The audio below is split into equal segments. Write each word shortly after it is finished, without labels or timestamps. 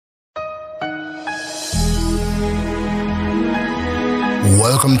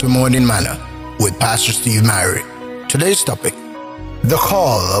Welcome to Morning Manna with Pastor Steve Mary. Today's topic, the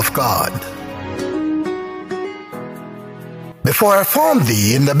call of God. Before I formed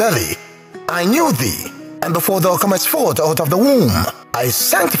thee in the belly, I knew thee, and before thou comest forth out of the womb, I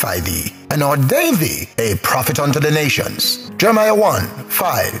sanctified thee, and ordained thee a prophet unto the nations. Jeremiah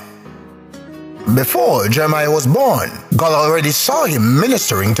 1:5. Before Jeremiah was born, God already saw him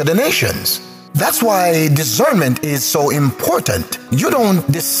ministering to the nations. That's why discernment is so important. You don't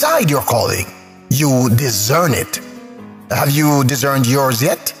decide your calling, you discern it. Have you discerned yours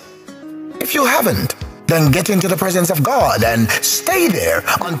yet? If you haven't, then get into the presence of God and stay there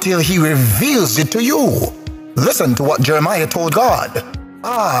until He reveals it to you. Listen to what Jeremiah told God.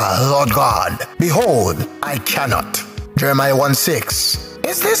 Lord God, behold, I cannot. Jeremiah 1:6.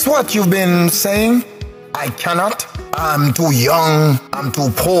 Is this what you've been saying? I cannot? I'm too young, I'm too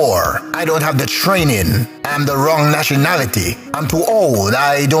poor, I don't have the training, I'm the wrong nationality, I'm too old,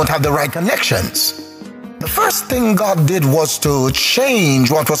 I don't have the right connections. The first thing God did was to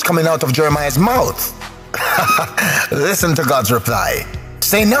change what was coming out of Jeremiah's mouth. Listen to God's reply.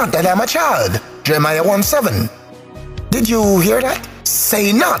 Say not that I'm a child. Jeremiah 1:7. Did you hear that?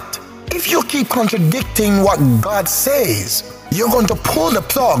 Say not. If you keep contradicting what God says, you're going to pull the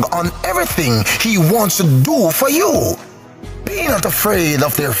plug on everything He wants to do for you. Be not afraid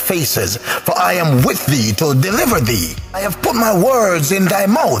of their faces, for I am with thee to deliver thee. I have put my words in thy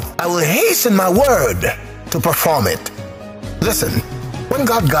mouth. I will hasten my word to perform it. Listen, when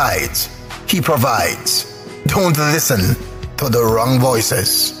God guides, He provides. Don't listen to the wrong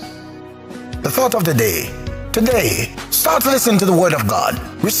voices. The thought of the day. Today, start listening to the word of God.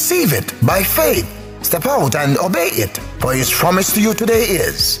 Receive it by faith. Step out and obey it. For His promise to you today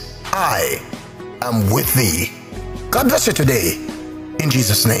is, I am with thee. God bless you today, in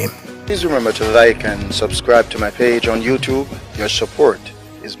Jesus' name. Please remember to like and subscribe to my page on YouTube. Your support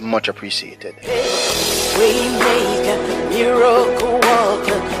is much appreciated. Waymaker, miracle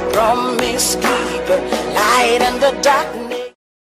worker, promise keeper, light in the darkness.